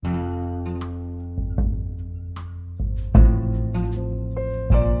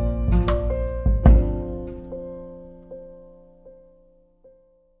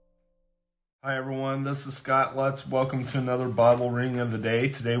Hi everyone, this is Scott Lutz. Welcome to another Bible reading of the day.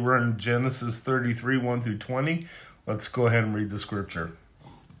 Today we're in Genesis 33, 1 through 20. Let's go ahead and read the scripture.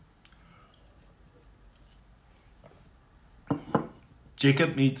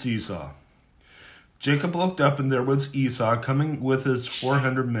 Jacob meets Esau. Jacob looked up and there was Esau coming with his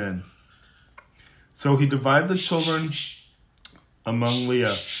 400 men. So he divided the children among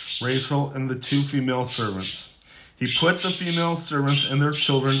Leah, Rachel, and the two female servants. He put the female servants and their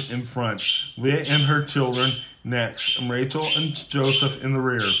children in front, Leah and her children next, and Rachel and Joseph in the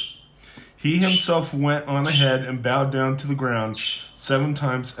rear. He himself went on ahead and bowed down to the ground 7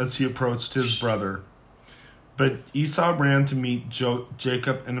 times as he approached his brother. But Esau ran to meet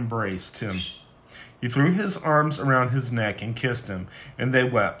Jacob and embraced him. He threw his arms around his neck and kissed him, and they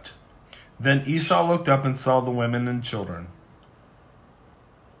wept. Then Esau looked up and saw the women and children.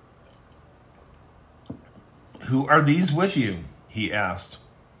 "Who are these with you?" he asked.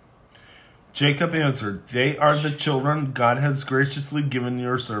 Jacob answered, "They are the children God has graciously given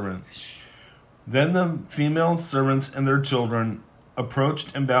your servant." Then the female servants and their children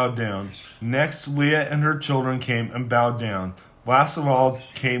approached and bowed down. Next, Leah and her children came and bowed down. Last of all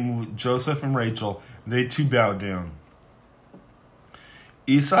came Joseph and Rachel. They too bowed down.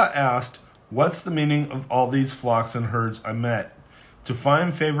 Esau asked, "What's the meaning of all these flocks and herds I met?" "To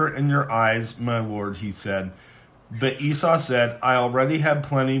find favor in your eyes, my lord," he said. But Esau said, "I already had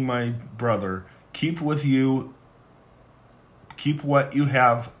plenty, my brother. Keep what you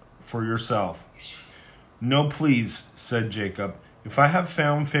have for yourself." "No, please," said Jacob. "If I have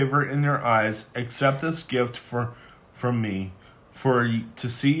found favor in your eyes, accept this gift from me. For to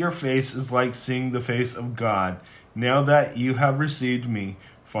see your face is like seeing the face of God, now that you have received me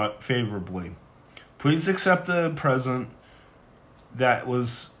favorably. Please accept the present that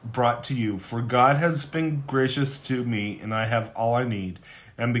was brought to you, for God has been gracious to me, and I have all I need."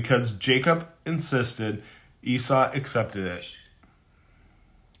 And because Jacob insisted, Esau accepted it.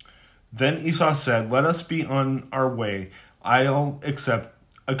 Then Esau said, "Let us be on our way. I'll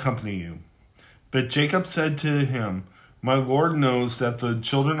accompany you." But Jacob said to him, "My Lord knows that the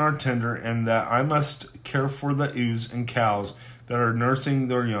children are tender, and that I must care for the ewes and cows that are nursing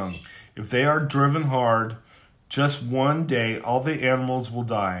their young. If they are driven hard, just one day all the animals will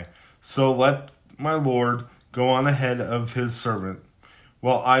die. So let my Lord go on ahead of his servant,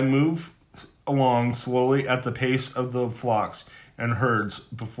 while I move along slowly at the pace of the flocks and herds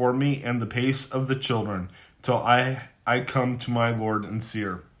before me and the pace of the children, till I come to my Lord in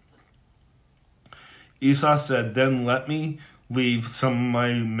Seir." Esau said, "Then let me leave some of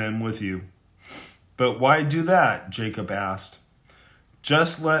my men with you." "But why do that?" Jacob asked.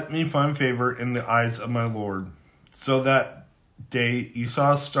 "Just let me find favor in the eyes of my Lord." So that day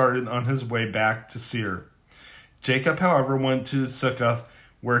Esau started on his way back to Seir. Jacob, however, went to Succoth,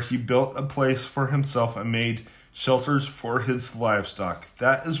 where he built a place for himself and made shelters for his livestock.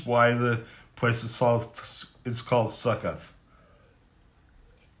 That is why the place is called Succoth.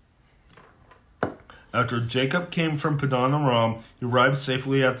 After Jacob came from Padan Aram, he arrived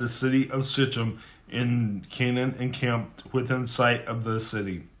safely at the city of Shechem in Canaan and camped within sight of the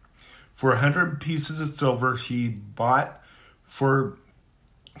city. For 100 pieces of silver he bought from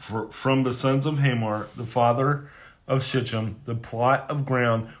the sons of Hamor, the father of Shechem, the plot of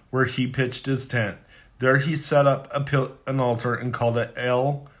ground where he pitched his tent. There he set up an altar and called it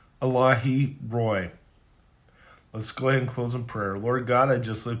El Elohi Roy. Let's go ahead and close in prayer. Lord God, I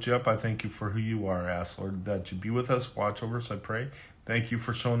just lift you up. I thank you for who you are. I ask, Lord, that you be with us, watch over us, I pray. Thank you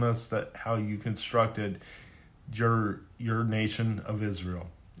for showing us that how you constructed your nation of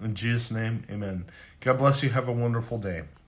Israel. In Jesus' name, amen. God bless you. Have a wonderful day.